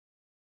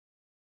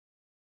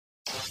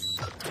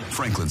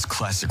Franklin's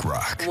Classic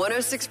Rock.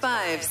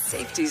 106.5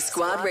 Safety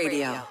Squad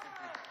Radio.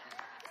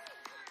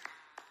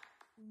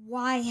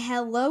 Why,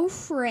 hello,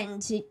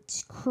 friends.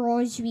 It's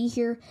Crosby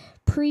here.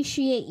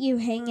 Appreciate you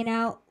hanging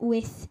out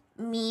with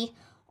me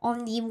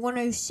on the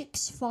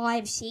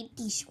 106.5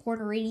 Safety Squad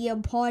Radio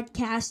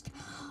podcast.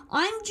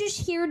 I'm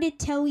just here to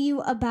tell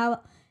you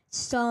about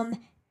some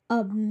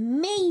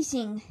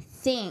amazing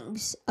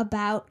things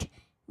about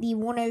the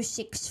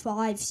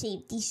 106.5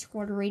 Safety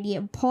Squad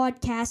Radio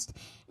podcast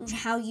and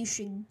how you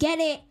should get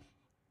it.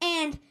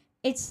 And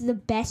it's the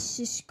best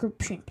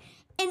subscription.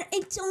 And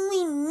it's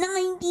only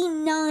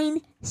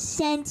 99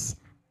 cents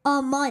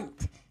a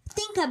month.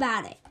 Think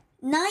about it.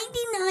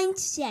 99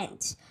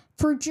 cents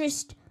for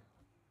just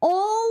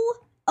all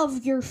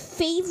of your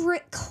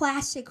favorite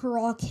classic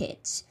rock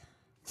hits.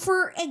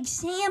 For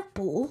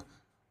example,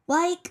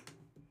 like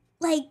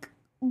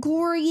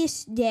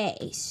Glorious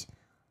Days,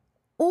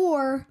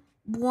 or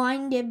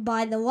Blinded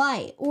by the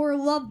Light, or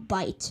Love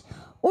Bites,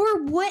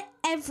 or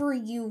whatever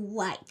you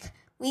like.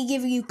 We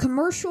give you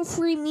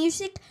commercial-free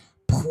music.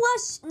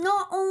 Plus,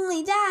 not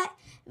only that,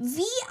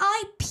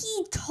 VIP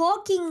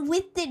talking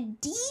with the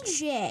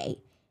DJ.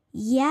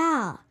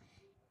 Yeah.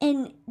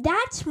 And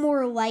that's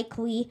more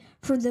likely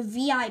for the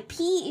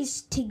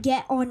VIPs to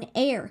get on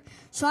air.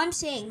 So I'm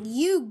saying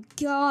you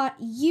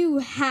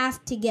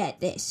have to get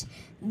this.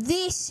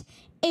 This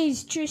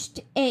is just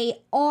a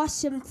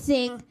awesome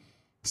thing.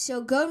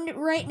 So go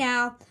right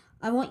now.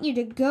 I want you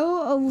to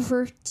go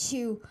over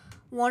to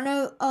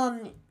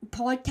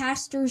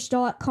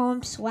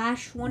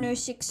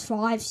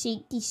podcasters.com/1065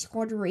 Safety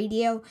Squad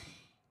Radio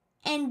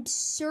and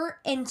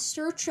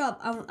search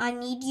up. I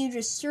need you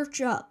to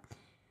search up.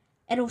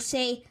 It'll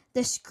say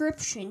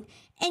description,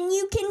 and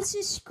you can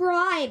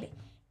subscribe.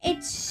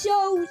 It's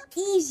so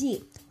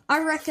easy.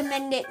 I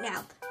recommend it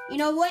now. You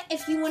know what?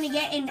 If you want to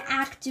get an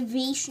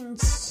activation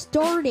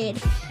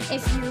started,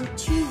 if you're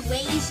too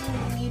lazy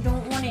and you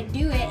don't want to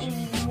do it, and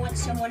you want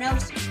someone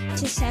else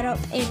to set up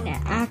a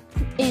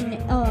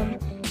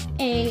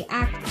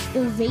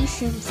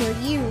activation for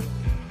you,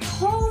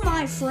 call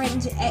my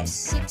friends at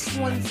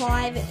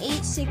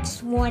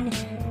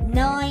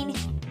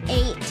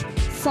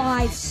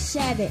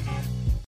 615-861-9857.